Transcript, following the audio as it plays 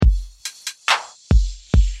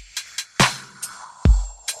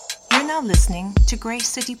now listening to Grace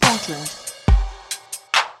City Portland.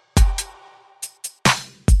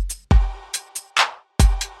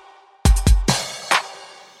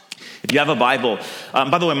 If you have a Bible,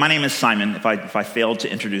 by the way, my name is Simon. If I failed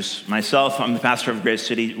to introduce myself, I'm the pastor of Grace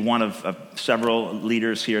City, one of several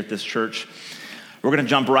leaders here at this church. We're going to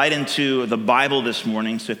jump right into the Bible this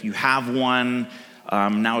morning. So if you have one,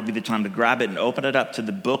 now would be the time to grab it and open it up to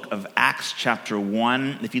the book of Acts chapter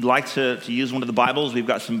 1. If you'd like to use one of the Bibles, we've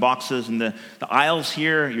got some boxes in the aisles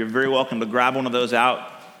here. You're very welcome to grab one of those out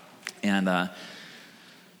and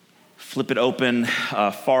flip it open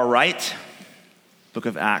far right. Book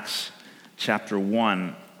of Acts chapter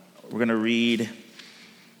 1. We're going to read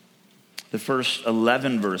the first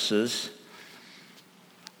 11 verses.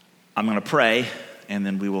 I'm going to pray, and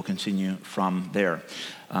then we will continue from there.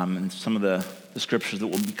 And some of the scriptures that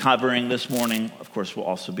we'll be covering this morning, of course, will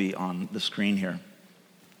also be on the screen here.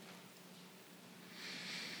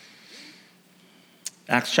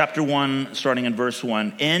 Acts chapter 1, starting in verse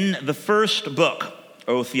 1. In the first book,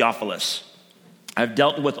 O Theophilus, I've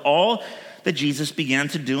dealt with all that Jesus began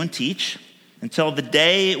to do and teach until the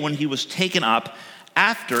day when he was taken up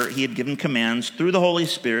after he had given commands through the Holy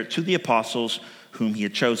Spirit to the apostles whom he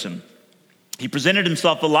had chosen. He presented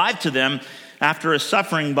himself alive to them after his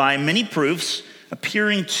suffering by many proofs,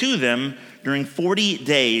 appearing to them during 40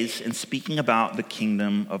 days and speaking about the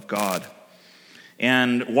kingdom of God.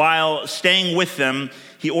 And while staying with them,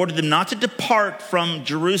 he ordered them not to depart from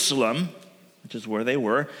Jerusalem, which is where they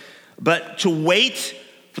were, but to wait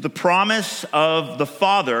for the promise of the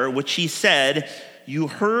Father, which he said, "You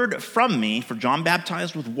heard from me, for John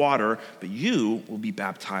baptized with water, but you will be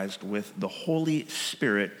baptized with the Holy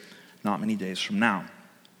Spirit not many days from now."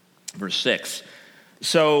 Verse 6.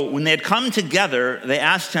 So when they had come together, they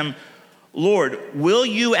asked him, "Lord, will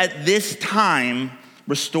you at this time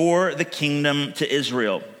restore the kingdom to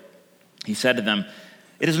Israel?" He said to them,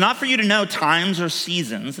 "It is not for you to know times or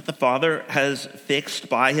seasons that the Father has fixed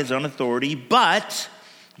by his own authority, but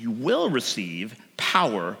you will receive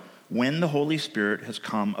power when the Holy Spirit has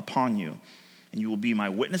come upon you. And you will be my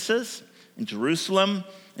witnesses in Jerusalem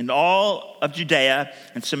and all of Judea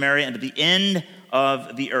and Samaria and to the end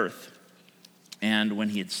of the earth." And when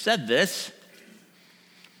he had said these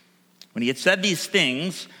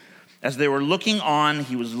things, as they were looking on,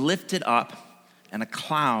 he was lifted up, and a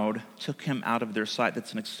cloud took him out of their sight.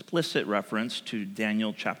 That's an explicit reference to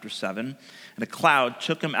Daniel chapter 7. And a cloud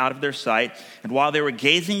took him out of their sight. And while they were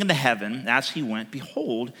gazing into heaven as he went,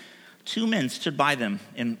 behold, two men stood by them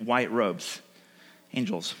in white robes,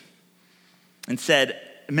 angels, and said,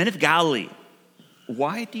 "Men of Galilee,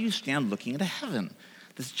 why do you stand looking into heaven?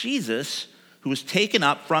 This Jesus who was taken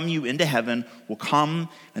up from you into heaven will come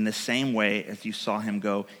in the same way as you saw him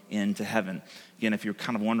go into heaven." Again, if you're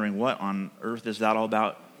kind of wondering what on earth is that all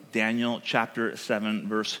about, Daniel chapter 7,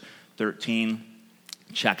 verse 13,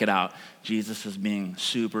 check it out. Jesus is being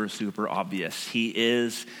super, super obvious. He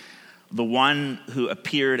is the one who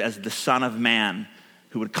appeared as the Son of Man,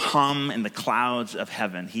 who would come in the clouds of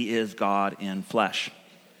heaven. He is God in flesh.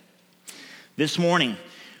 This morning,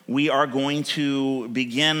 we are going to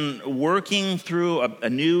begin working through a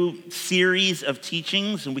new series of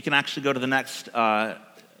teachings, and we can actually go to the next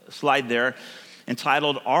slide there,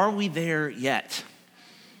 entitled, "Are We There Yet?"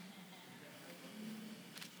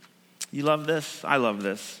 You love this? I love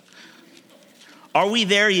this. Are we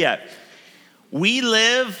there yet? We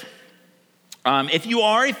live, if you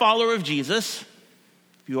are a follower of Jesus,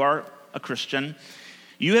 if you are a Christian,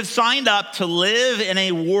 you have signed up to live in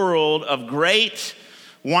a world of great,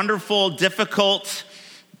 wonderful, difficult,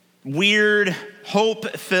 weird,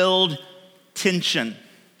 hope-filled tension.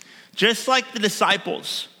 Just like the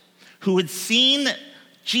disciples who had seen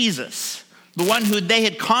Jesus, the one who they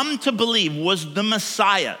had come to believe was the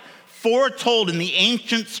Messiah, foretold in the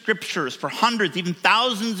ancient scriptures for hundreds, even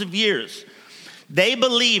thousands of years. They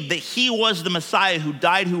believed that he was the Messiah who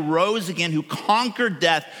died, who rose again, who conquered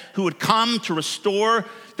death, who would come to restore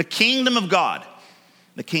the kingdom of God,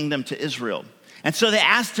 the kingdom to Israel. And so they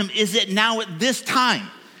asked him, "Is it now at this time?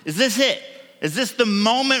 Is this it? Is this the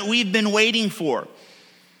moment we've been waiting for?"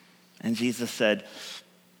 And Jesus said,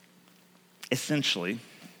 essentially,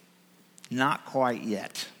 not quite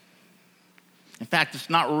yet. In fact, it's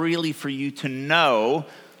not really for you to know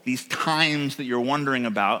these times that you're wondering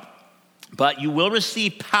about, but you will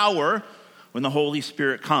receive power when the Holy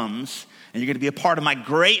Spirit comes, and you're going to be a part of my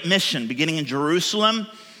great mission beginning in Jerusalem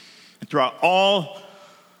and throughout all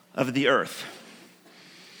of the earth.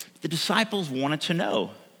 The disciples wanted to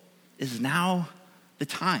know, is now the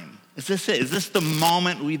time? Is this it? Is this the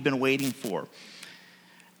moment we've been waiting for?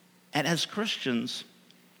 And as Christians,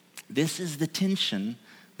 this is the tension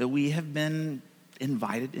that we have been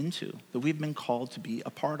invited into, that we've been called to be a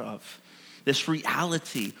part of. This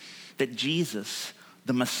reality that Jesus,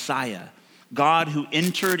 the Messiah, God who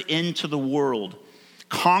entered into the world,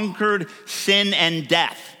 conquered sin and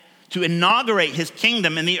death to inaugurate his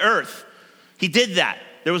kingdom in the earth. He did that.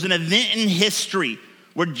 There was an event in history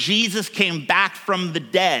where Jesus came back from the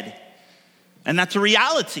dead. And that's a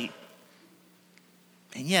reality.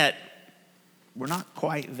 And yet, we're not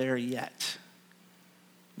quite there yet.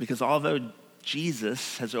 Because although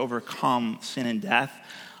Jesus has overcome sin and death,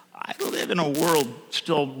 I live in a world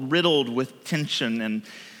still riddled with tension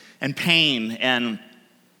and pain and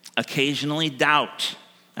occasionally doubt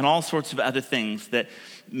and all sorts of other things that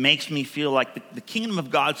makes me feel like the kingdom of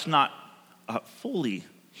God's not fully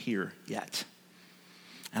here yet.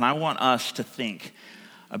 And I want us to think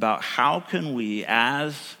about how can we,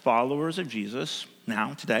 as followers of Jesus,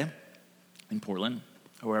 now, today, in Portland,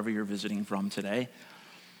 or wherever you're visiting from today,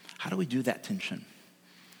 how do we do that tension?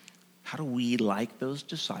 How do we, like those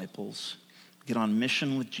disciples, get on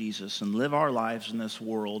mission with Jesus and live our lives in this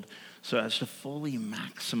world so as to fully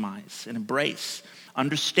maximize and embrace,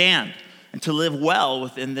 understand, and to live well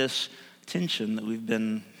within this tension that we've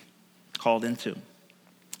been called into?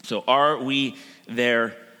 So are we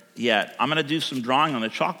there yet? I'm going to do some drawing on the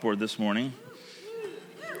chalkboard this morning.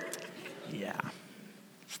 Yeah,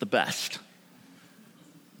 it's the best.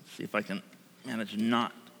 Let's see if I can manage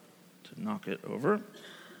not to knock it over.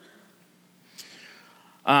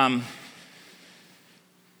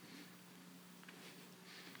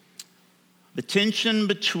 The tension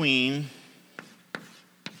between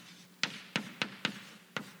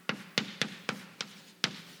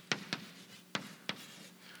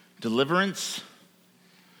deliverance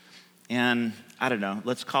and, I don't know,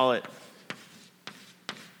 let's call it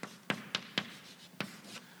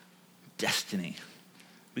destiny.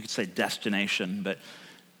 We could say destination, but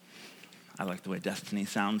I like the way destiny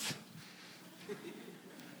sounds.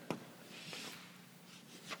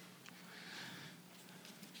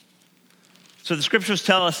 So the scriptures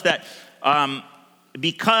tell us that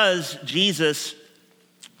because Jesus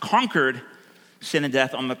conquered sin and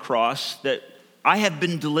death on the cross, that I have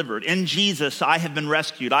been delivered. In Jesus, I have been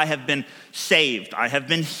rescued. I have been saved. I have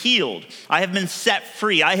been healed. I have been set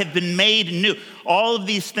free. I have been made new. All of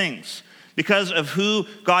these things, because of who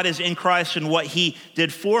God is in Christ and what he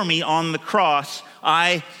did for me on the cross,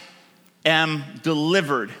 I am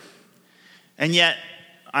delivered. And yet,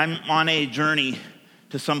 I'm on a journey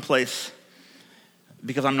to someplace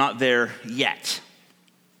because I'm not there yet.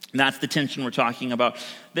 And that's the tension we're talking about.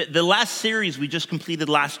 The last series we just completed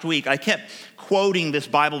last week, I kept quoting this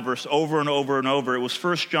Bible verse over and over and over. It was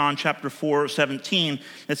 1 John chapter 4:17.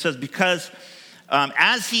 It says, because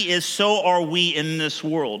as he is, so are we in this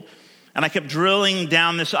world. And I kept drilling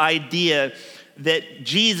down this idea that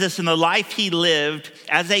Jesus, in the life he lived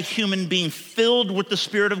as a human being filled with the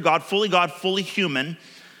Spirit of God, fully human,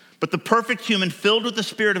 but the perfect human filled with the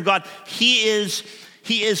Spirit of God, he is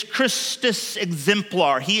Christus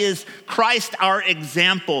exemplar. He is Christ, our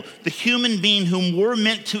example, the human being whom we're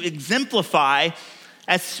meant to exemplify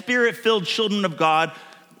as Spirit-filled children of God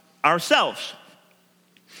ourselves.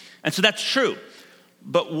 And so that's true.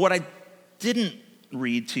 But what I didn't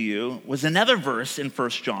read to you was another verse in 1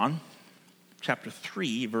 John chapter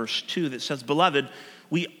 3, verse 2 that says, beloved,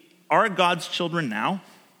 we are God's children now,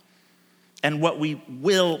 and what we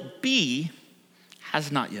will be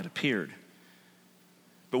has not yet appeared.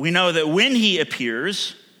 But we know that when he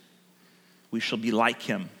appears, we shall be like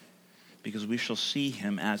him, because we shall see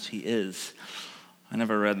him as he is. I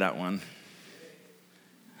never read that one.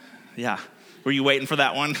 Yeah. Were you waiting for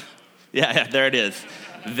that one? Yeah, there it is.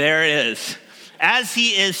 There it is. As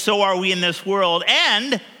he is, so are we in this world.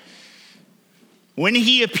 And when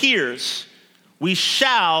he appears, we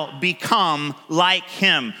shall become like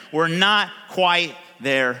him. We're not quite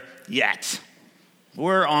there yet.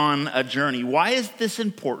 We're on a journey. Why is this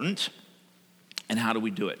important, and how do we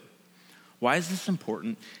do it? Why is this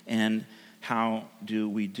important, and how do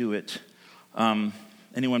we do it?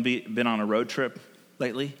 Anyone been on a road trip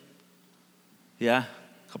lately? Yeah,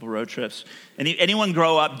 a couple road trips. Anyone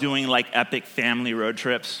grow up doing like epic family road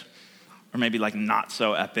trips? Or maybe like not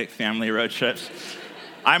so epic family road trips?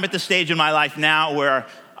 I'm at the stage in my life now where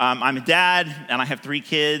I'm a dad, and I have 3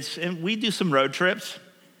 kids, and we do some road trips.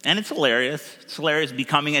 And it's hilarious. It's hilarious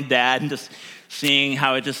becoming a dad and just seeing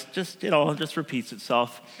how it just repeats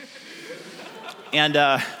itself. And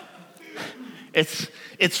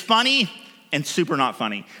it's funny and super not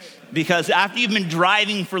funny. Because after you've been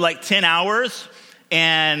driving for like 10 hours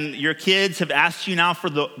and your kids have asked you now for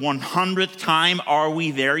the 100th time, are we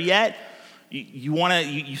there yet?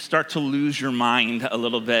 you start to lose your mind a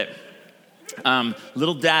little bit.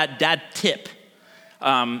 Little dad tip.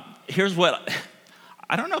 Here's what,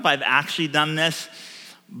 I don't know if I've actually done this,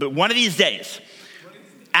 but one of these days,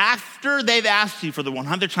 after they've asked you for the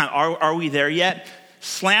 100th time, are we there yet?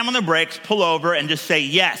 Slam on the brakes, pull over, and just say,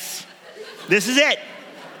 yes. This is it.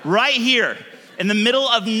 Right here, in the middle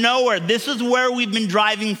of nowhere. This is where we've been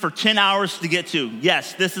driving for 10 hours to get to.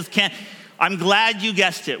 Yes, I'm glad you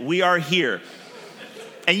guessed it. We are here.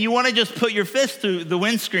 And you want to just put your fist through the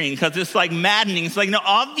windscreen because it's like maddening. It's like, no,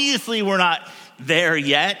 obviously we're not there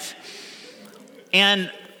yet.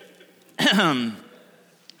 And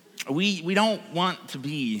we don't want to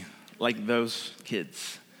be like those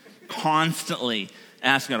kids, constantly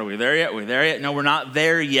asking, are we there yet? Are we there yet? No, we're not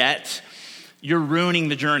there yet. You're ruining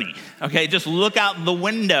the journey, okay? Just look out the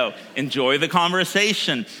window. Enjoy the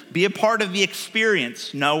conversation. Be a part of the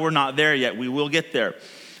experience. No, we're not there yet. We will get there.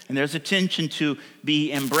 And there's a tension to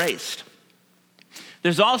be embraced.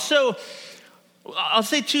 There's also, I'll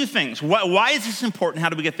say two things. Why is this important? How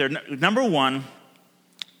do we get there? Number one,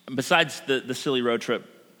 besides the silly road trip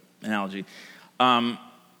analogy,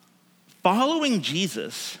 following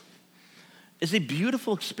Jesus is a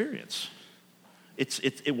beautiful experience.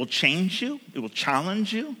 It will change you. It will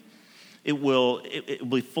challenge you. It will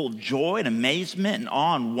be full of joy and amazement and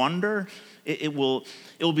awe and wonder. It will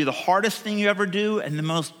be the hardest thing you ever do and the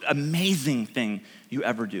most amazing thing you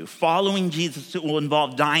ever do. Following Jesus, it will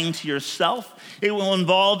involve dying to yourself. It will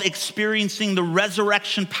involve experiencing the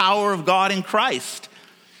resurrection power of God in Christ.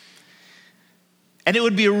 And it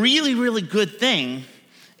would be a really, really good thing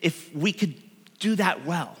if we could do that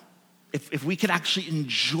well. If we could actually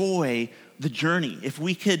enjoy the journey. If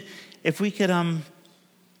we could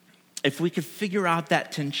figure out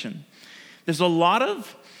that tension. There's a lot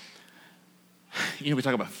of, we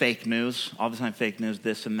talk about fake news, all the time fake news,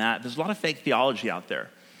 this and that. There's a lot of fake theology out there.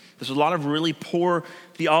 There's a lot of really poor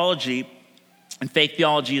theology, and fake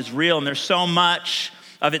theology is real, and there's so much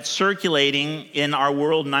of it circulating in our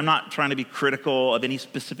world, and I'm not trying to be critical of any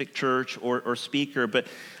specific church or speaker, but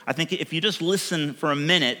I think if you just listen for a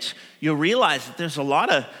minute, you'll realize that there's a lot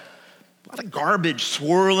of garbage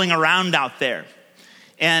swirling around out there.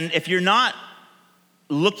 And if you're not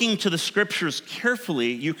looking to the scriptures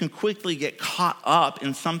carefully, you can quickly get caught up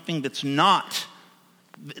in something that's not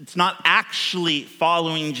actually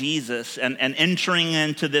following Jesus and entering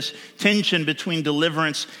into this tension between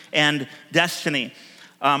deliverance and destiny.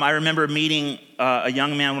 I remember meeting a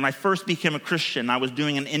young man when I first became a Christian. I was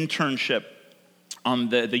doing an internship on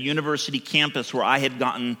the university campus where I had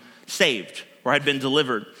gotten saved, where I'd been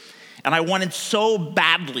delivered. And I wanted so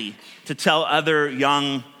badly to tell other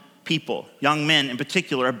young people, young men in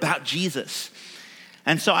particular, about Jesus.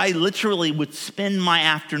 And so I literally would spend my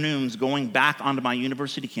afternoons going back onto my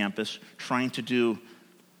university campus trying to do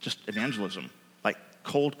just evangelism, like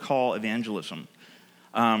cold call evangelism.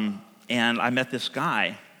 And I met this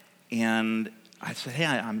guy, and I said, hey,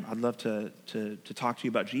 I'd love to talk to you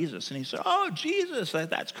about Jesus. And he said, oh, Jesus,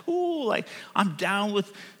 that's cool. Like, I'm down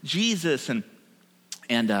with Jesus.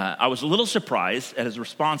 And I was a little surprised at his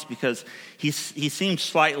response because he seemed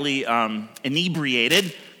slightly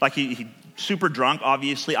inebriated, like he super drunk,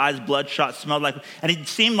 obviously, eyes bloodshot, smelled like, and he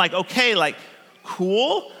seemed like, okay, like,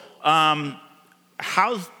 cool.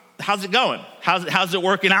 How's it going? How's it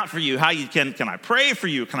working out for you? Can I pray for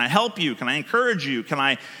you? Can I help you? Can I encourage you? Can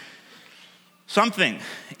I something?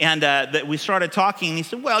 And that we started talking, and he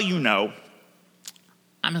said, well,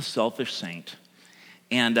 I'm a selfish saint.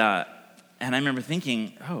 And I remember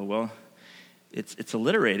thinking, oh, well, it's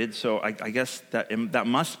alliterated, so I guess that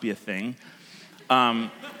must be a thing.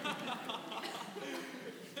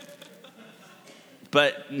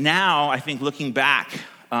 But now, I think looking back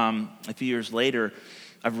a few years later,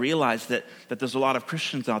 I've realized that there's a lot of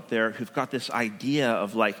Christians out there who've got this idea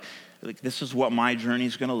of like this is what my journey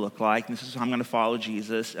is going to look like, and this is how I'm going to follow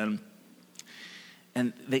Jesus, and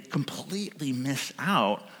they completely miss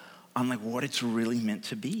out on like what it's really meant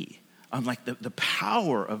to be. On like the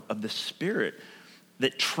power of the Spirit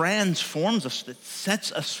that transforms us, that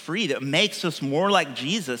sets us free, that makes us more like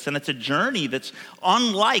Jesus. And it's a journey that's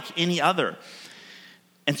unlike any other.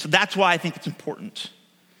 And so that's why I think it's important.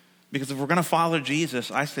 Because if we're going to follow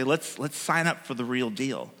Jesus, I say let's sign up for the real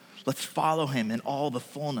deal. Let's follow him in all the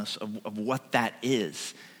fullness of what that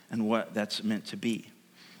is and what that's meant to be.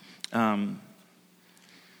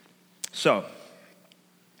 So,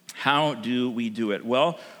 how do we do it?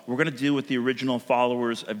 Well, we're going to do what the original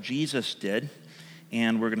followers of Jesus did,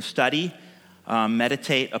 and we're going to study,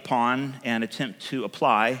 meditate upon, and attempt to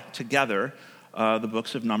apply together the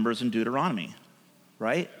books of Numbers and Deuteronomy,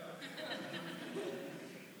 right?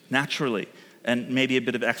 naturally, and maybe a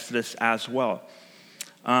bit of Exodus as well.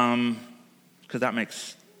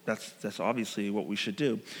 Because that's obviously what we should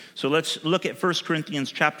do. So let's look at 1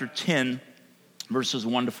 Corinthians chapter 10, verses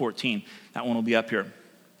 1 to 14. That one will be up here.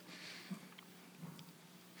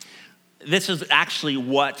 This is actually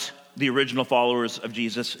what the original followers of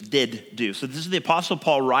Jesus did do. So this is the Apostle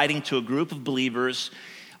Paul writing to a group of believers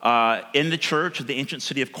in the church of the ancient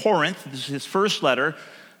city of Corinth. This is his first letter,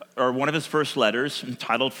 or one of his first letters,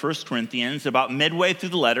 entitled 1 Corinthians. About midway through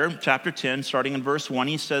the letter, chapter 10, starting in verse 1,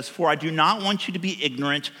 he says, "For I do not want you to be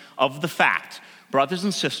ignorant of the fact, brothers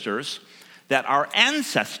and sisters, that our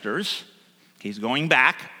ancestors," he's going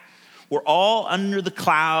back, "were all under the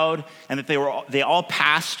cloud, and that they all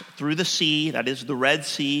passed through the sea," that is the Red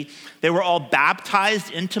Sea. "They were all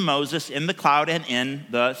baptized into Moses in the cloud and in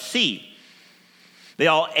the sea. They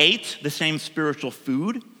all ate the same spiritual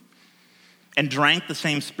food and drank the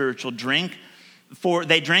same spiritual drink, for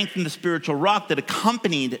they drank from the spiritual rock that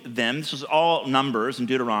accompanied them." This was all Numbers and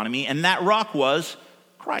Deuteronomy, and that rock was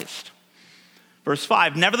Christ. Verse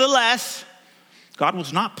 5, "Nevertheless, God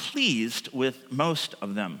was not pleased with most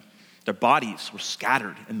of them. Their bodies were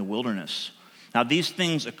scattered in the wilderness. Now these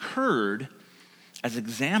things occurred as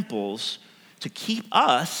examples to keep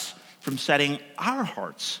us from setting our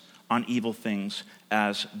hearts on evil things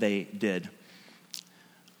as they did.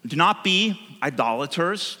 Do not be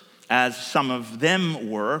idolaters, as some of them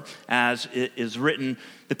were, as it is written,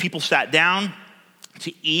 the people sat down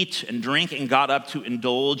to eat and drink and got up to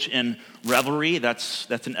indulge in revelry." That's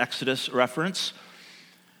an Exodus reference.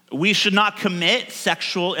 "We should not commit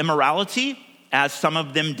sexual immorality, as some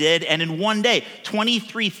of them did, and in one day,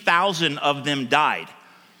 23,000 of them died.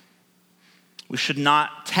 We should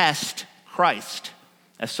not test Christ,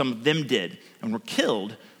 as some of them did, and were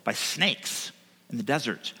killed by snakes in the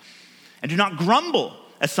desert. And do not grumble,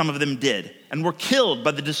 as some of them did, and were killed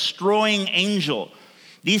by the destroying angel.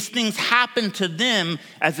 These things happened to them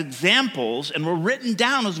as examples and were written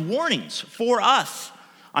down as warnings for us,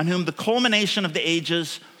 on whom the culmination of the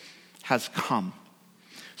ages has come.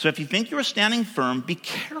 So if you think you are standing firm, be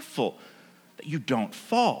careful that you don't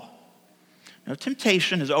fall. No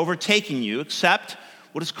temptation is overtaking you except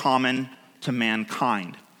what is common to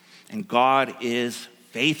mankind. And God is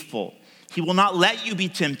faithful. He will not let you be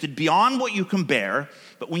tempted beyond what you can bear,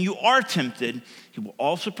 but when you are tempted, he will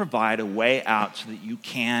also provide a way out so that you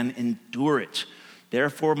can endure it.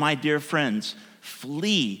 Therefore, my dear friends,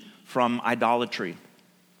 flee from idolatry."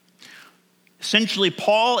 Essentially,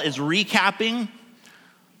 Paul is recapping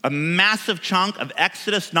a massive chunk of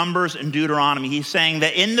Exodus, Numbers, and Deuteronomy. He's saying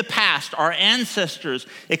that in the past, our ancestors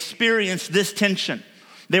experienced this tension.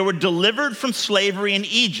 They were delivered from slavery in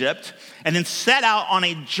Egypt and then set out on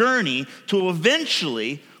a journey to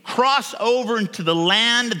eventually cross over into the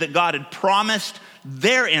land that God had promised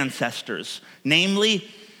their ancestors, namely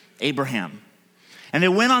Abraham. And they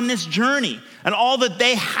went on this journey, and all that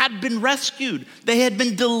they had been rescued. They had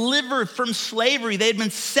been delivered from slavery. They had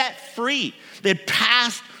been set free. They had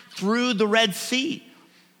passed through the Red Sea.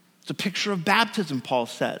 It's a picture of baptism, Paul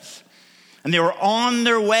says. And they were on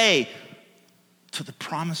their way to the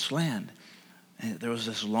promised land. And there was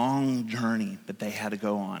this long journey that they had to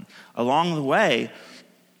go on. Along the way,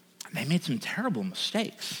 they made some terrible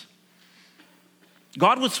mistakes.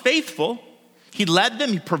 God was faithful. He led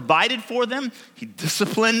them. He provided for them. He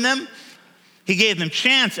disciplined them. He gave them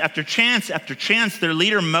chance after chance after chance. Their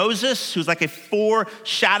leader, Moses, who's like a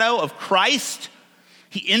foreshadow of Christ,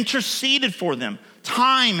 he interceded for them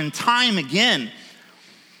time and time again.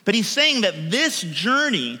 But he's saying that this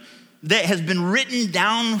journey that has been written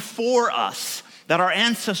down for us, that our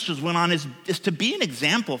ancestors went on, is to be an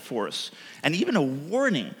example for us, and even a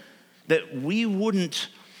warning that we wouldn't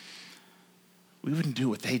do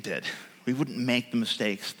what they did. We wouldn't make the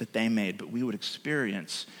mistakes that they made, but we would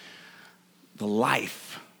experience the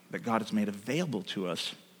life that God has made available to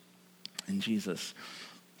us in Jesus.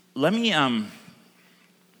 Let me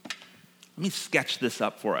sketch this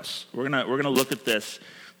up for us. We're gonna look at this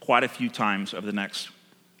quite a few times over the next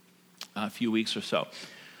few weeks or so.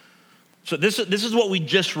 So this is what we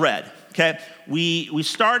just read. Okay, we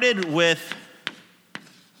started with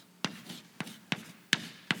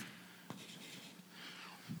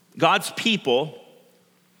God's people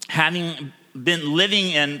having been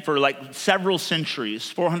living in for like several centuries,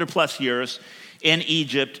 400 plus years in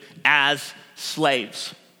Egypt as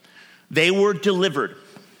slaves. They were delivered.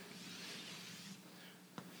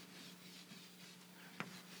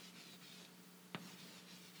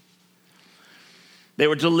 They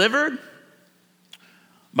were delivered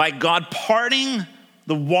by God parting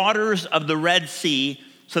the waters of the Red Sea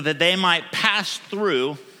so that they might pass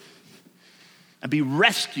through and be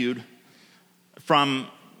rescued from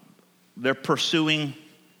their pursuing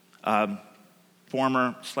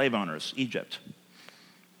former slave owners, Egypt.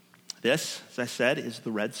 This, as I said, is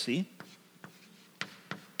the Red Sea.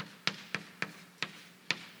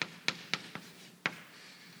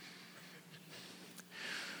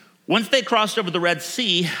 Once they crossed over the Red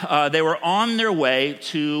Sea, they were on their way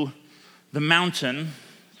to the mountain,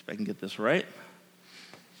 if I can get this right.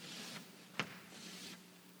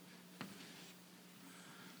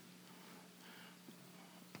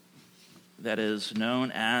 That is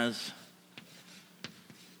known as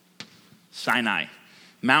Sinai,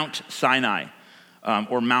 Mount Sinai,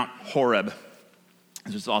 or Mount Horeb,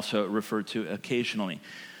 as it's also referred to occasionally.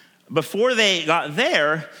 Before they got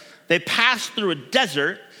there, they passed through a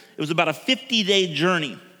desert. It was about a 50-day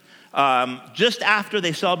journey. Just after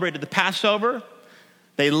they celebrated the Passover,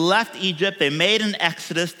 they left Egypt, they made an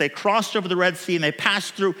exodus, they crossed over the Red Sea, and they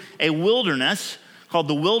passed through a wilderness called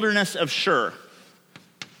the Wilderness of Shur.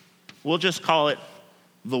 We'll just call it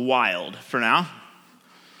the Wild for now.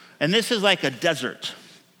 And this is like a desert.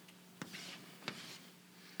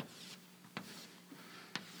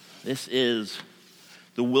 This is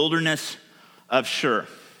the Wilderness of Shur.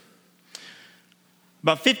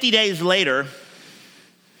 About 50 days later,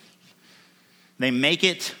 they make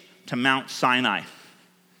it to Mount Sinai.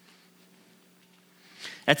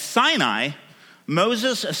 At Sinai,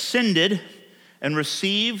 Moses ascended and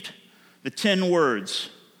received the 10 words.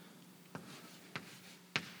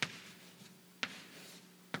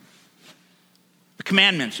 The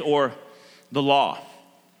commandments, or the law.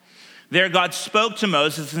 There God spoke to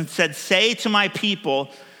Moses and said, "Say to my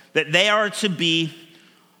people that they are to be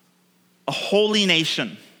a holy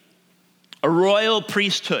nation, a royal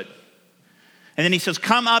priesthood." And then he says,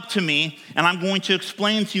 "Come up to me, and I'm going to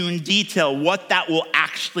explain to you in detail what that will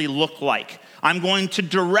actually look like. I'm going to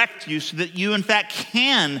direct you so that you, in fact,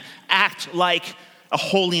 can act like a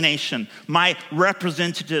holy nation, my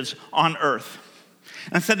representatives on earth."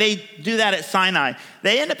 And so they do that at Sinai.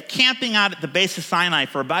 They end up camping out at the base of Sinai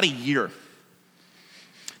for about a year.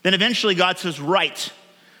 Then eventually God says, "Right,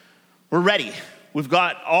 we're ready. We've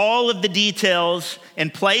got all of the details in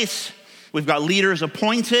place. We've got leaders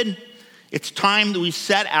appointed. It's time that we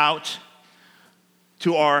set out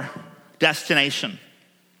to our destination."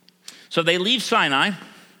 So they leave Sinai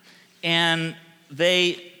and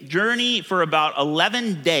they journey for about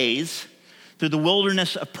 11 days through the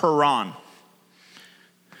wilderness of Paran.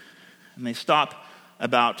 And they stop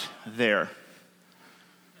about there.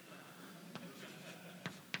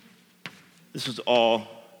 This is all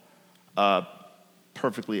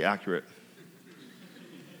perfectly accurate.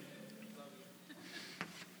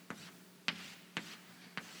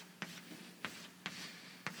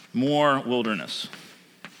 More wilderness.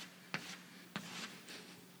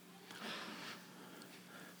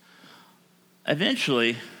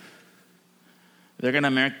 Eventually, they're going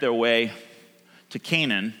to make their way to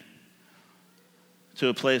Canaan, to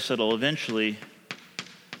a place that will eventually,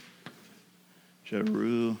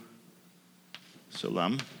 Jerusalem,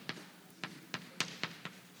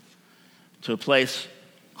 to a place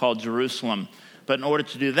called Jerusalem. But in order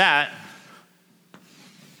to do that,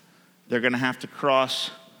 they're going to have to cross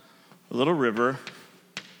a little river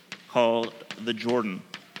called the Jordan.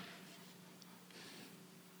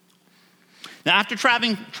 Now, after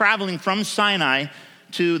traveling from Sinai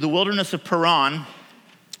to the wilderness of Paran,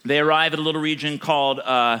 they arrive at a little region called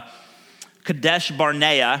Kadesh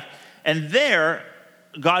Barnea, and there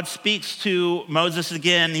God speaks to Moses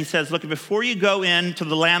again. He says, "Look, before you go into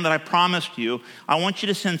the land that I promised you, I want you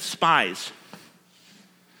to send spies.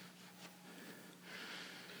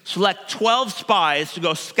 Select 12 spies to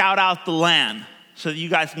go scout out the land so that you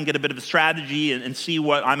guys can get a bit of a strategy and see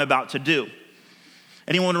what I'm about to do."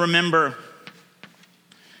 Anyone remember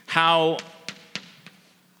how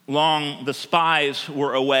long the spies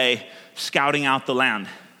were away scouting out the land?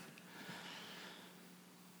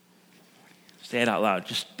 Say it out loud.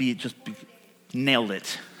 Just be, nailed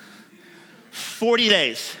it. 40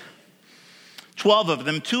 days. 12 of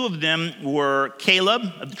them. 2 of them were Caleb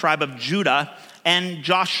of the tribe of Judah and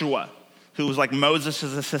Joshua, who was like Moses'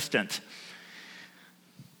 assistant.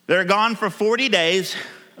 They're gone for 40 days.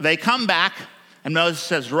 They come back, and Moses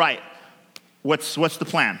says, "Right, what's the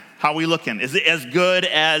plan? How are we looking? Is it as good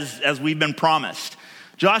as we've been promised?"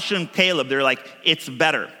 Joshua and Caleb, they're like, "It's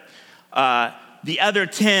better." The other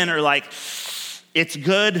 10 are like, "It's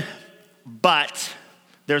good, but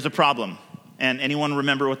there's a problem." And anyone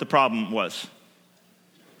remember what the problem was?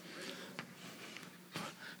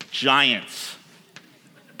 Giants.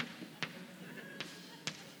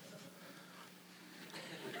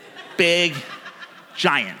 Big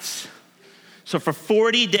giants. So for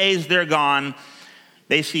 40 days they're gone.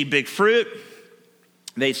 They see big fruit.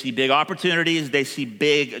 They see big opportunities. They see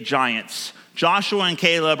big giants. Joshua and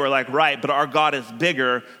Caleb are like, right, but our God is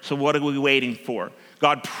bigger, so what are we waiting for?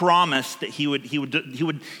 God promised that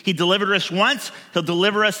he delivered us once, he'll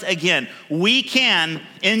deliver us again. We can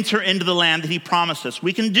enter into the land that he promised us.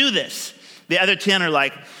 We can do this. The other 10 are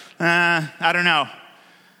like, I don't know.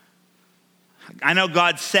 I know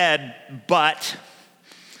God said, but,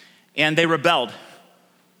 and they rebelled.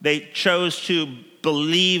 They chose to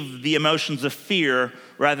believe the emotions of fear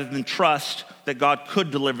rather than trust that God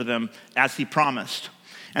could deliver them as he promised.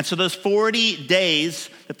 And so those 40 days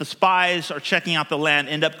that the spies are checking out the land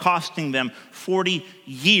end up costing them 40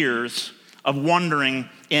 years of wandering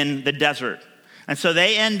in the desert. And so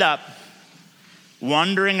they end up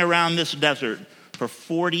wandering around this desert for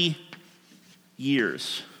 40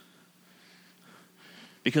 years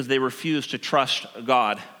because they refused to trust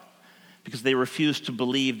God, because they refused to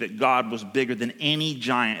believe that God was bigger than any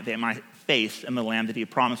giant they might face in the land that he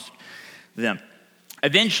had promised them.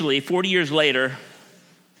 Eventually, 40 years later,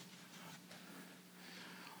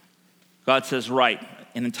 God says, right,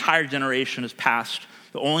 an entire generation has passed.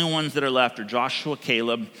 The only ones that are left are Joshua,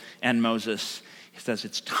 Caleb, and Moses. He says,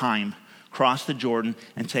 it's time. Cross the Jordan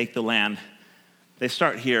and take the land. They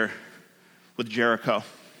start here with Jericho.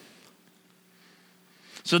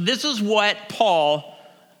 So this is what Paul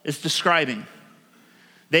is describing.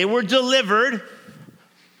 They were delivered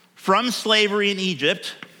from slavery in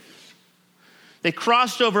Egypt. They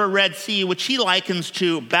crossed over a Red Sea, which he likens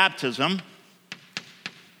to baptism.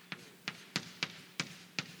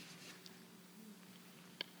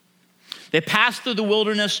 They passed through the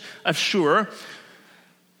wilderness of Shur.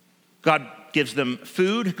 God gives them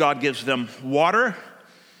food. God gives them water.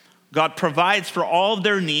 God provides for all of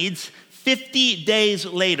their needs. 50 days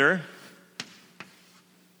later,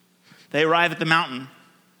 they arrive at the mountain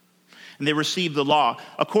and they receive the law.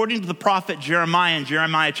 According to the prophet Jeremiah in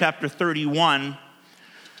Jeremiah chapter 31,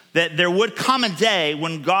 that there would come a day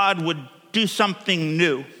when God would do something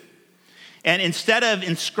new. And instead of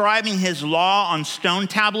inscribing his law on stone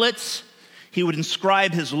tablets, he would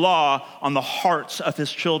inscribe his law on the hearts of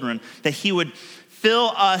his children, that he would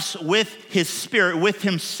fill us with his spirit, with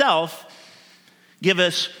himself, give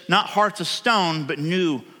us not hearts of stone, but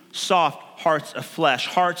new, soft hearts of flesh,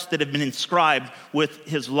 hearts that have been inscribed with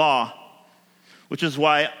his law. Which is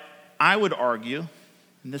why I would argue,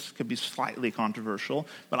 and this could be slightly controversial,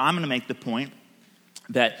 but I'm going to make the point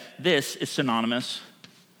that this is synonymous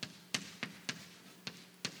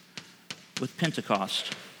with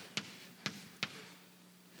Pentecost.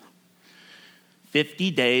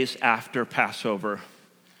 50 days after Passover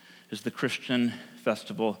is the Christian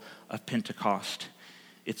festival of Pentecost.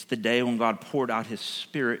 It's the day when God poured out his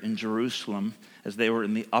Spirit in Jerusalem as they were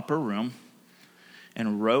in the upper room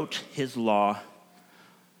and wrote his law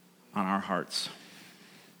on our hearts.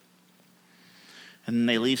 And then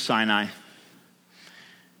they leave Sinai.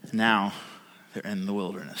 Now they're in the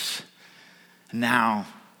wilderness. Now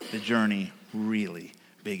the journey really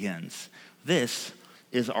begins. This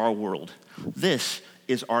is our world. This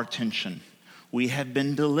is our tension. We have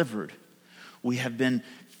been delivered. We have been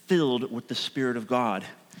filled with the Spirit of God.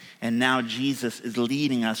 And now Jesus is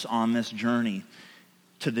leading us on this journey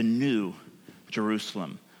to the new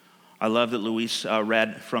Jerusalem. I love that Luis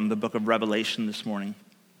read from the book of Revelation this morning.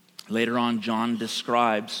 Later on, John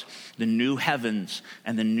describes the new heavens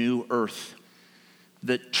and the new earth,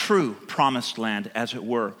 the true promised land, as it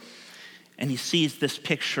were. And he sees this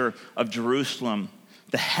picture of Jerusalem,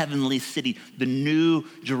 the heavenly city, the new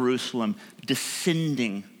Jerusalem,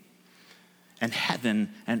 descending, and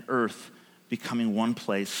heaven and earth becoming one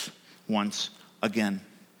place once again.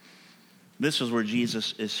 This is where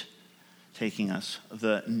Jesus is taking us,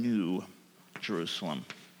 the new Jerusalem.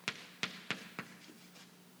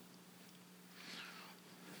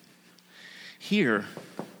 Here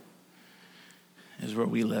is where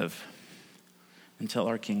we live until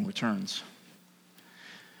our King returns.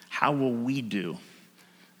 How will we do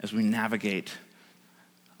as we navigate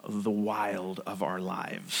the wild of our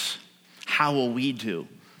lives? How will we do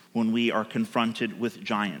when we are confronted with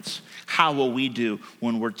giants? How will we do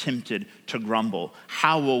when we're tempted to grumble?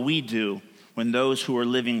 How will we do when those who are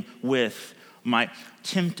living with might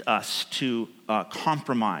tempt us to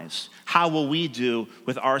compromise? How will we do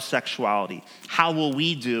with our sexuality? How will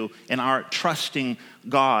we do in our trusting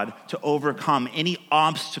God to overcome any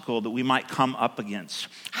obstacle that we might come up against?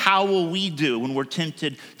 How will we do when we're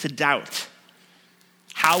tempted to doubt?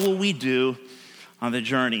 How will we do on the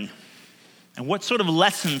journey? And what sort of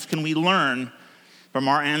lessons can we learn from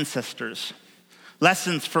our ancestors?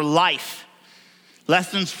 Lessons for life,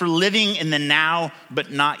 Lessons for living in the now,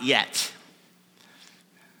 but not yet.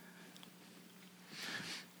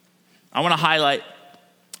 I want to highlight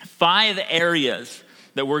 5 areas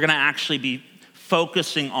that we're going to actually be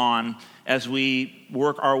focusing on as we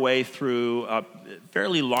work our way through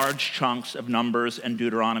fairly large chunks of Numbers and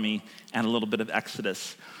Deuteronomy and a little bit of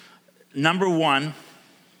Exodus. Number 1,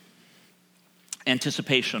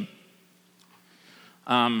 anticipation.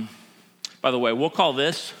 By the way, we'll call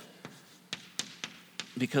this,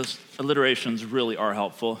 because alliterations really are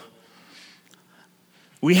helpful,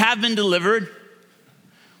 we have been delivered.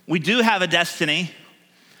 We do have a destiny.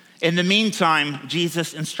 In the meantime,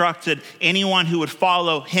 Jesus instructed anyone who would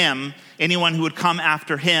follow him, anyone who would come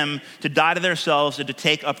after him, to die to themselves and to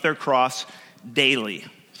take up their cross daily.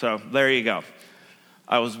 So there you go.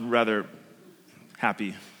 I was rather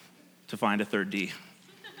happy to find a third D.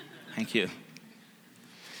 Thank you.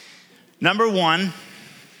 Number 1,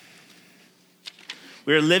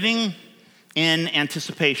 we are living in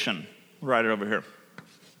anticipation. We'll write it over here.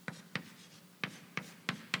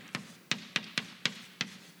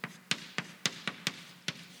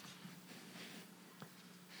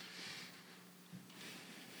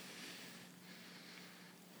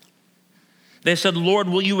 They said, Lord,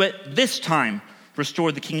 will you at this time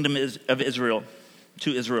restore the kingdom of Israel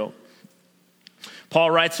to Israel?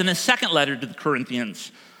 Paul writes in his second letter to the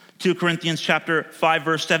Corinthians, 2 Corinthians chapter 5,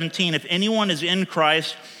 verse 17, if anyone is in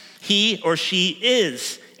Christ, he or she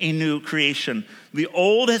is a new creation. The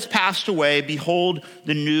old has passed away. Behold,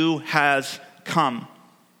 the new has come.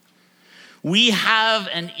 We have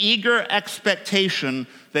an eager expectation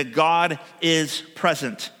that God is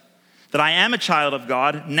present, that I am a child of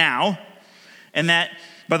God now, and that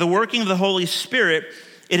by the working of the Holy Spirit,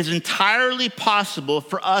 it is entirely possible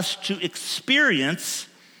for us to experience,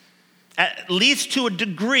 at least to a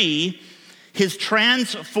degree, his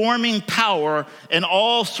transforming power in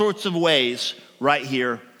all sorts of ways right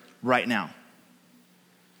here, right now.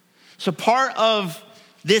 So part of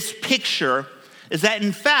this picture is that,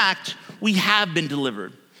 in fact, we have been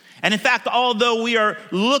delivered. And in fact, although we are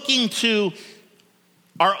looking to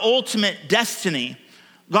our ultimate destiny,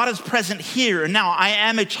 God is present here and now. I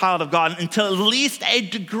am a child of God. And to at least a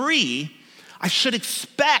degree, I should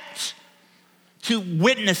expect to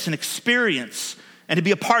witness and experience and to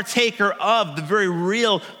be a partaker of the very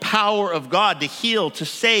real power of God to heal, to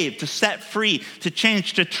save, to set free, to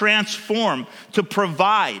change, to transform, to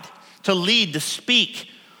provide, to lead, to speak,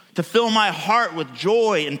 to fill my heart with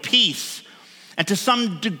joy and peace. And to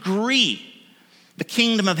some degree, the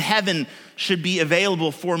kingdom of heaven should be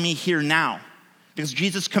available for me here now. Because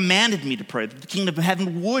Jesus commanded me to pray that the kingdom of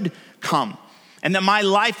heaven would come and that my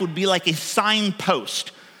life would be like a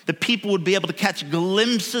signpost, that people would be able to catch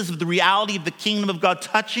glimpses of the reality of the kingdom of God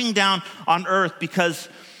touching down on earth because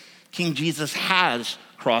King Jesus has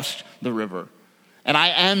crossed the river. And I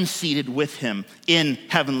am seated with him in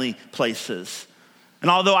heavenly places.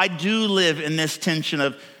 And although I do live in this tension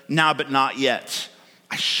of now but not yet,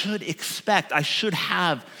 I should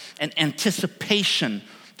have an anticipation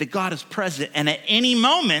that God is present, and at any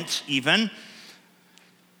moment, even,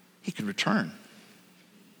 he could return.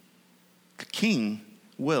 The king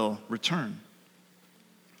will return.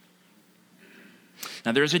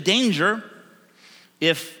 Now, there's a danger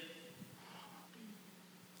if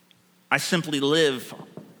I simply live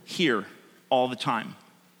here all the time,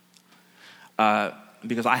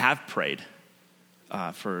 because I have prayed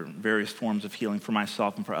for various forms of healing for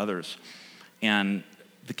myself and for others, and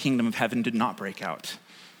the kingdom of heaven did not break out.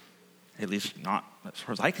 At least not as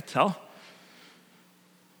far as I could tell.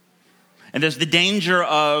 And there's the danger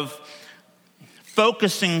of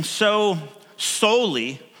focusing so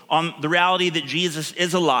solely on the reality that Jesus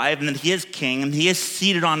is alive and that he is king and he is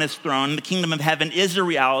seated on his throne. The kingdom of heaven is a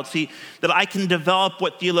reality, that I can develop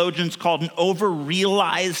what theologians call an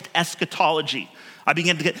over-realized eschatology. I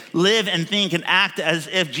begin to live and think and act as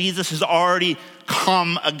if Jesus has already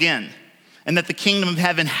come again, and that the kingdom of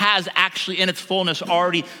heaven has actually in its fullness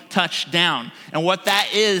already touched down. And what that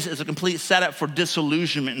is a complete setup for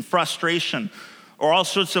disillusionment and frustration, or all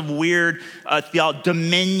sorts of weird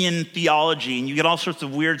dominion theology. And you get all sorts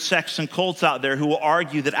of weird sects and cults out there who will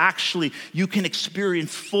argue that actually you can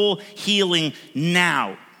experience full healing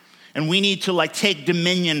now. And we need to take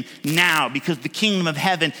dominion now because the kingdom of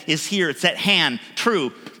heaven is here. It's at hand,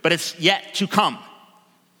 true, but it's yet to come.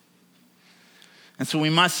 And so we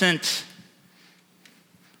mustn't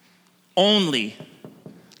only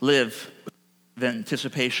live with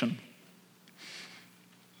anticipation.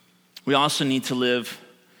 We also need to live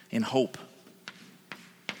in hope.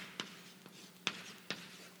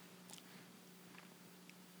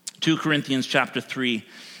 (2 Corinthians chapter 3,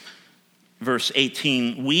 verse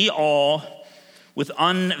 18, we all with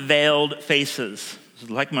unveiled faces,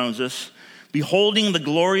 like Moses, beholding the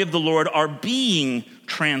glory of the Lord, are being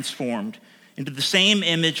transformed into the same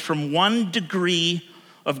image from one degree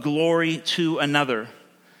of glory to another.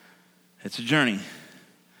 It's a journey.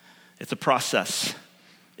 It's a process.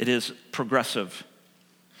 It is progressive.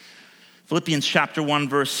 Philippians chapter 1,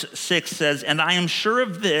 verse 6 says, "And I am sure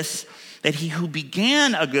of this, that he who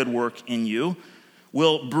began a good work in you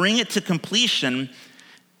will bring it to completion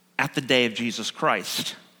at the day of Jesus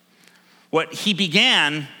Christ." What he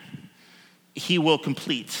began, he will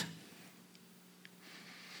complete.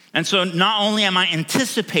 And so not only am I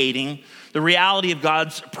anticipating the reality of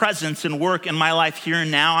God's presence and work in my life here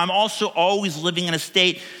and now, I'm also always living in a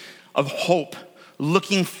state of hope,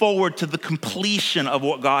 looking forward to the completion of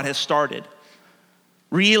what God has started.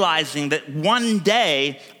 Realizing that one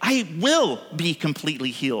day I will be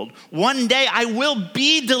completely healed. One day I will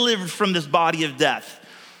be delivered from this body of death.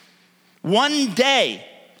 One day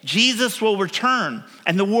Jesus will return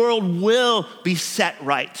and the world will be set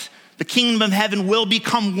right. The kingdom of heaven will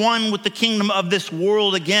become one with the kingdom of this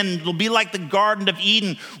world again. It'll be like the Garden of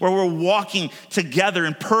Eden, where we're walking together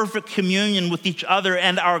in perfect communion with each other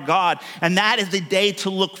and our God. And that is the day to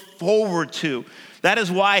look forward to. That is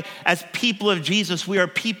why, as people of Jesus, we are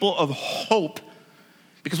people of hope,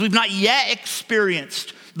 because we've not yet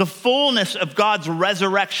experienced the fullness of God's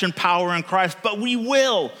resurrection power in Christ, but we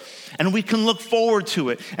will. And we can look forward to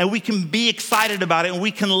it, and we can be excited about it, and we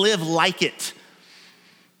can live like it.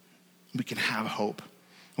 We can have hope.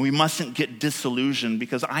 And we mustn't get disillusioned,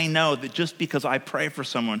 because I know that just because I pray for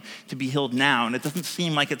someone to be healed now, and it doesn't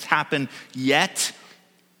seem like it's happened yet,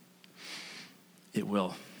 it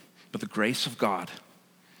will. But the grace of God,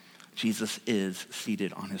 Jesus is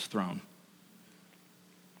seated on his throne.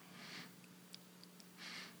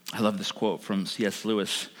 I love this quote from C.S.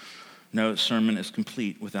 Lewis. No sermon is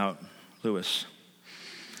complete without Lewis.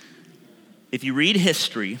 If you read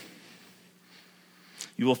history,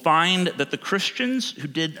 you will find that the Christians who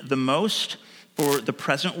did the most for the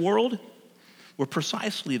present world were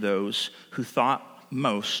precisely those who thought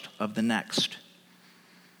most of the next.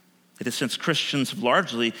 It is since Christians have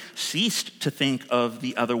largely ceased to think of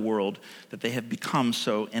the other world that they have become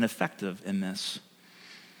so ineffective in this.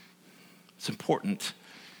 It's important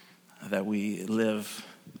that we live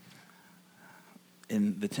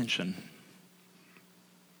in the tension.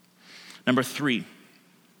 Number 3.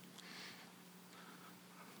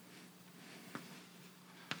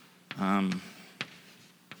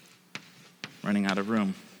 Running out of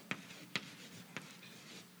room.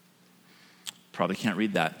 Probably can't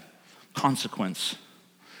read that. Consequence.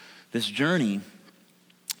 This journey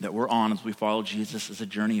that we're on as we follow Jesus is a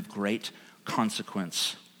journey of great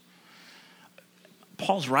consequence.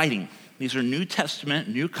 Paul's writing. These are New Testament,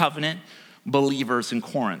 New Covenant believers in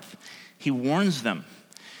Corinth. He warns them.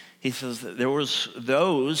 He says that there was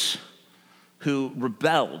those who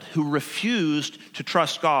rebelled, who refused to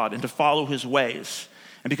trust God and to follow his ways.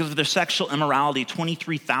 And because of their sexual immorality,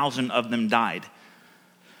 23,000 of them died.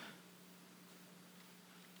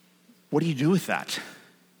 What do you do with that?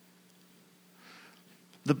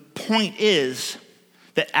 The point is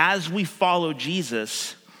that as we follow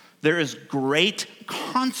Jesus, there is great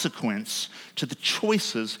consequence to the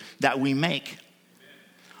choices that we make.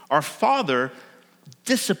 Our Father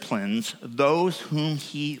disciplines those whom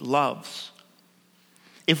he loves.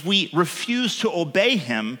 If we refuse to obey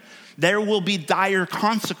him, there will be dire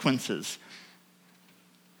consequences.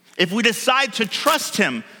 If we decide to trust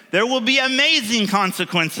him, there will be amazing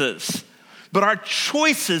consequences. But our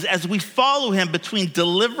choices as we follow him between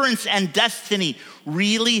deliverance and destiny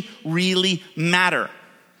really, really matter.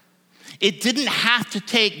 It didn't have to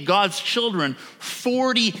take God's children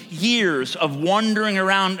 40 years of wandering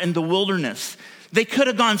around in the wilderness. They could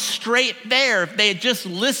have gone straight there if they had just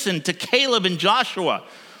listened to Caleb and Joshua,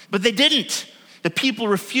 but they didn't. The people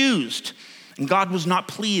refused, and God was not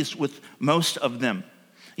pleased with most of them.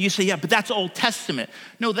 You say, yeah, but that's Old Testament.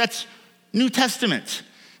 No, that's New Testament.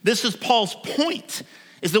 This is Paul's point,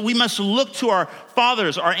 is that we must look to our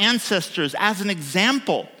fathers, our ancestors, as an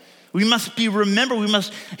example. We must we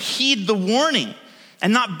must heed the warning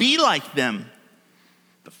and not be like them,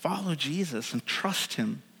 but follow Jesus and trust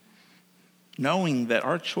him, knowing that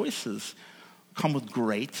our choices come with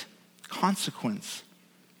great consequence.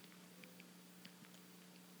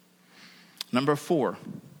 Number 4.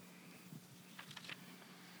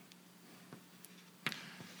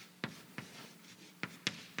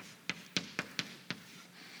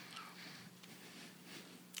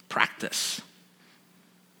 Practice.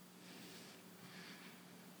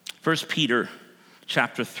 1 Peter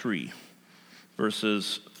chapter 3,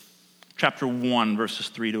 verses chapter 1, verses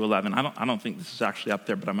 3 to 11. I don't think this is actually up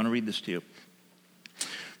there, but I'm going to read this to you.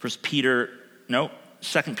 2 Peter,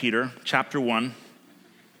 chapter 1.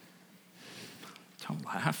 Don't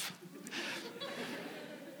laugh.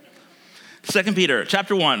 2 Peter,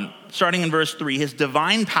 chapter 1, starting in verse 3. His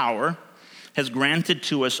divine power has granted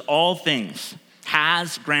to us all things,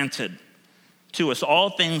 that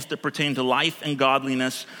pertain to life and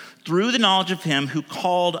godliness through the knowledge of him who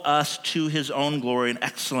called us to his own glory and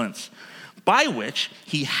excellence, by which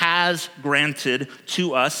he has granted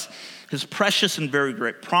to us his precious and very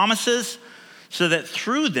great promises, so that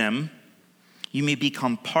through them you may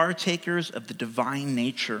become partakers of the divine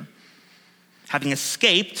nature, having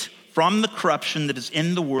escaped from the corruption that is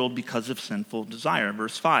in the world because of sinful desire.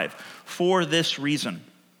 Verse 5, for this reason,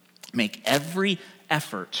 make every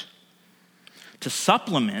effort to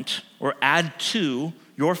supplement or add to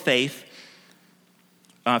your faith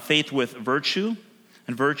with virtue,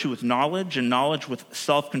 and virtue with knowledge, and knowledge with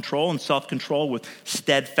self-control, and self-control with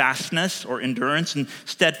steadfastness or endurance, and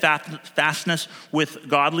steadfastness with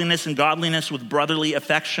godliness, and godliness with brotherly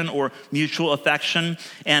affection or mutual affection,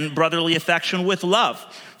 and brotherly affection with love.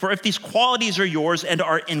 For if these qualities are yours and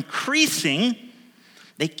are increasing,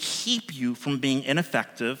 they keep you from being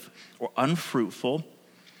ineffective or unfruitful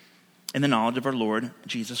in the knowledge of our Lord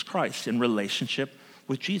Jesus Christ, in relationship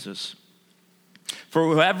with Jesus. For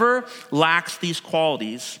whoever lacks these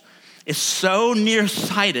qualities is so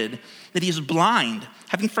nearsighted that he is blind,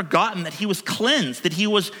 having forgotten that he was cleansed, that he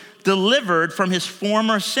was delivered from his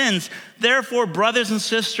former sins. Therefore, brothers and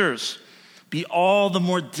sisters, be all the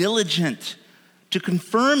more diligent to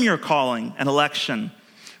confirm your calling and election.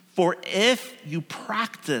 For if you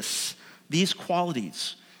practice these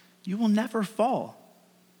qualities, you will never fall.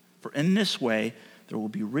 For in this way, there will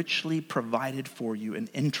be richly provided for you an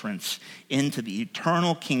entrance into the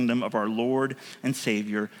eternal kingdom of our Lord and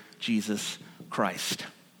Savior, Jesus Christ.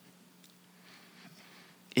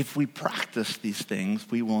 If we practice these things,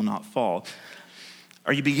 we will not fall.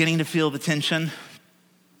 Are you beginning to feel the tension?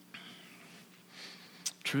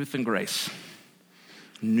 Truth and grace.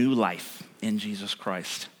 New life in Jesus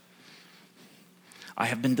Christ. I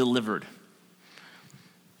have been delivered.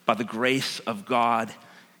 By the grace of God,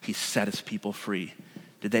 he set his people free.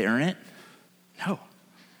 Did they earn it? No.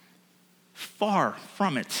 Far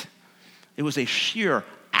from it. It was a sheer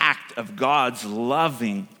act of God's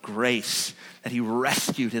loving grace that he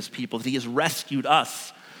rescued his people, that he has rescued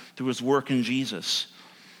us through his work in Jesus.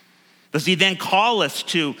 Does he then call us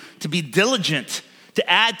to be diligent, to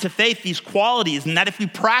add to faith these qualities, and that if we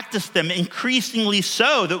practice them increasingly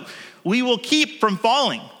so, that we will keep from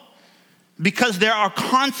falling? Because there are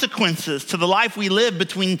consequences to the life we live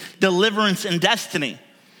between deliverance and destiny.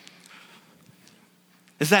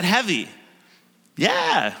 Is that heavy?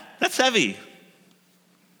 Yeah, that's heavy.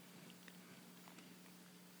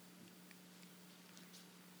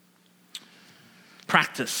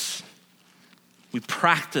 Practice. We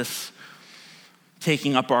practice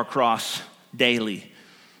taking up our cross daily.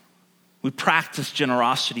 We practice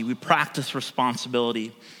generosity. We practice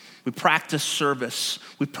responsibility. We practice service.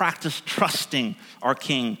 We practice trusting our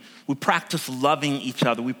King. We practice loving each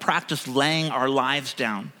other. We practice laying our lives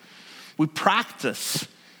down. We practice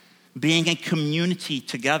being a community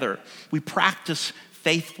together. We practice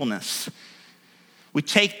faithfulness. We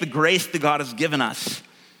take the grace that God has given us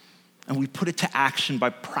and we put it to action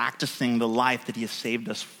by practicing the life that he has saved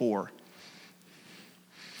us for.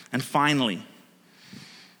 And finally,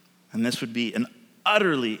 and this would be an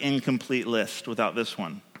utterly incomplete list without this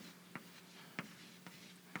one,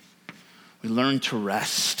 we learn to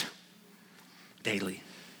rest daily.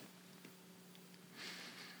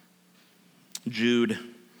 Jude,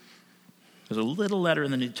 there's a little letter in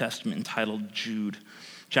the New Testament entitled Jude.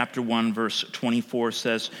 Chapter 1, verse 24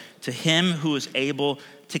 says, to him who is able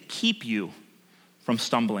to keep you from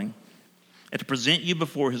stumbling and to present you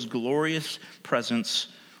before his glorious presence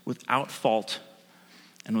without fault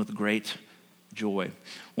and with great joy.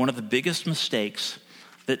 One of the biggest mistakes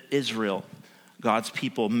that Israel, God's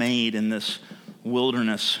people, made in this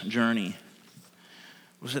wilderness journey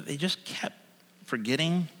was that they just kept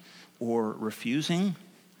forgetting or refusing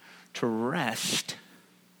to rest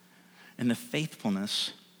in the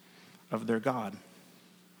faithfulness of their God.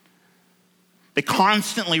 They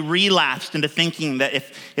constantly relapsed into thinking that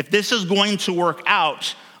if this is going to work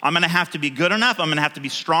out, I'm going to have to be good enough, I'm going to have to be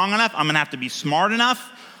strong enough, I'm going to have to be smart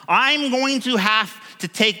enough. I'm going to have to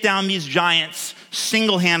take down these giants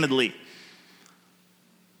single-handedly.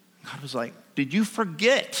 God was like, did you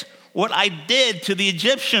forget what I did to the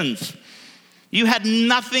Egyptians? You had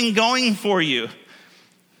nothing going for you.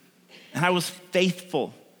 And I was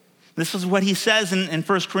faithful. This is what he says in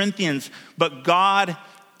 1 Corinthians, but God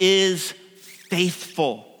is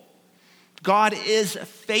faithful. God is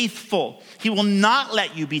faithful. He will not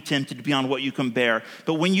let you be tempted beyond what you can bear.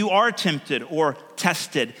 But when you are tempted or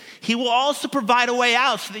tested, he will also provide a way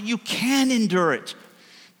out so that you can endure it.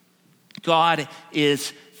 God is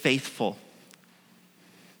faithful.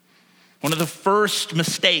 One of the first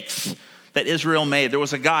mistakes that Israel made, there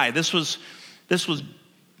was a guy, this was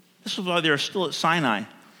while they were still at Sinai.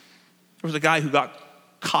 There was a guy who got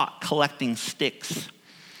caught collecting sticks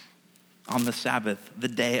on the Sabbath, the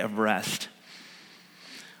day of rest.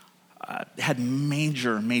 It had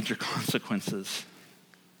major consequences.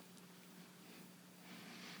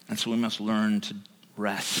 And so we must learn to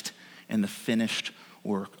rest in the finished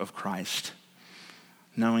work of Christ,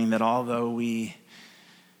 knowing that although we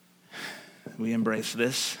embrace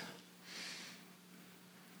this,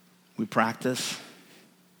 we practice,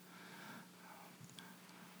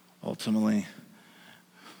 ultimately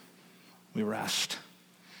we rest.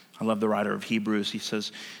 I love the writer of Hebrews. He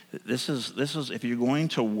says, this is if you're going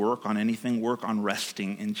to work on anything, work on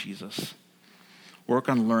resting in Jesus. Work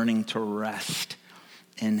on learning to rest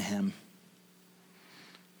in him.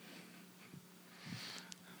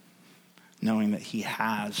 Knowing that he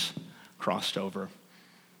has crossed over,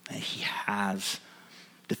 that he has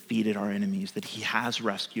defeated our enemies, that he has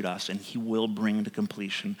rescued us, and he will bring to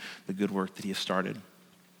completion the good work that he has started.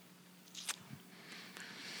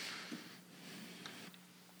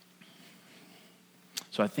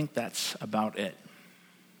 So I think that's about it.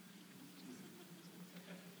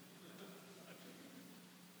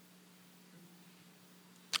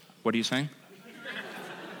 What are you saying?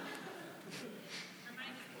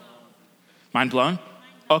 Mind blown?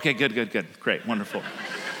 Okay, good. Great, wonderful.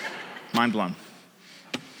 Mind blown.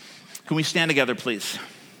 Can we stand together, please?